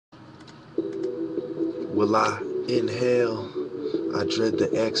Will I inhale? I dread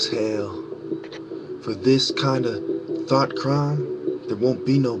the exhale. For this kind of thought crime, there won't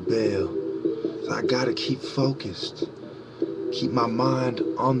be no bail. So I gotta keep focused, keep my mind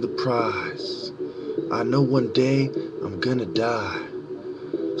on the prize. I know one day I'm gonna die,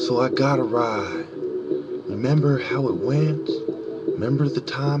 so I gotta ride. Remember how it went? Remember the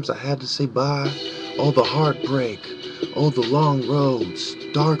times I had to say bye? All the heartbreak, all the long roads,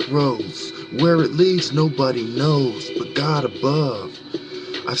 dark roads, where it leads nobody knows but God above.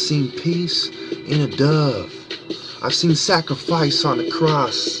 I've seen peace in a dove. I've seen sacrifice on a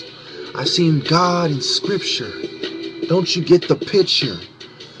cross. I've seen God in scripture. Don't you get the picture?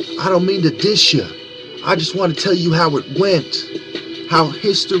 I don't mean to dish you. I just want to tell you how it went, how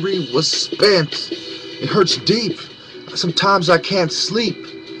history was spent. It hurts deep. Sometimes I can't sleep.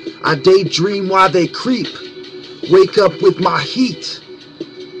 I daydream while they creep. Wake up with my heat.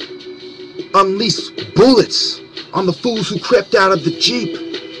 Unleash bullets on the fools who crept out of the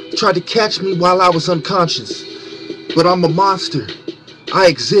Jeep. Tried to catch me while I was unconscious. But I'm a monster. I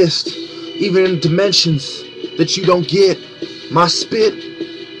exist, even in dimensions that you don't get. My spit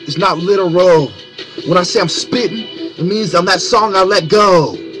is not literal. When I say I'm spitting, it means I'm that song I let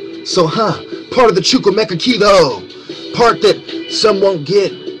go. So part of the Chukwemeka Kilo. Part that some won't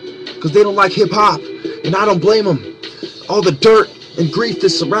get, cause they don't like hip-hop, and I don't blame them. All the dirt and grief that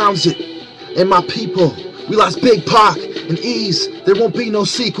surrounds it, and my people, we lost Big Pac and Ease. There won't be no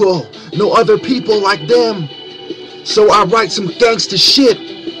sequel, no other people like them. So I write some gangster shit,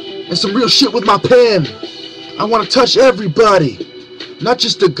 and some real shit with my pen. I wanna touch everybody, not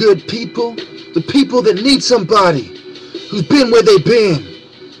just the good people, the people that need somebody, who's been where they've been,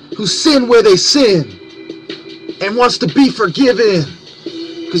 who's sinned where they sin, and wants to be forgiven.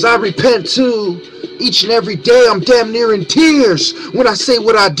 Cause I repent too. Each and every day I'm damn near in tears when I say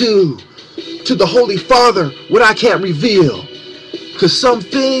what I do to the Holy Father, what I can't reveal. Cause some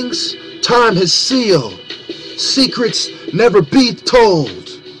things time has sealed. Secrets never be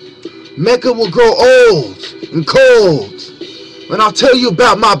told. Mecca will grow old and cold. And I'll tell you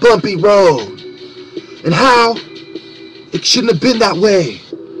about my bumpy road and how it shouldn't have been that way.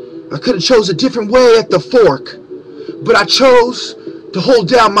 I could have chose a different way at the fork. But I chose to hold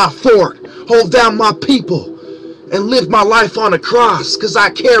down my fort, hold down my people, and live my life on a cross, cause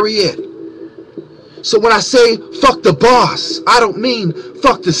I carry it. So when I say fuck the boss, I don't mean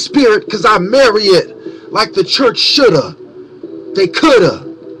fuck the spirit, cause I marry it like the church shoulda. They coulda.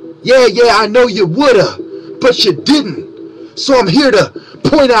 Yeah, I know you woulda, but you didn't. So I'm here to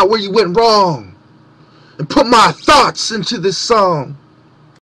point out where you went wrong and put my thoughts into this song.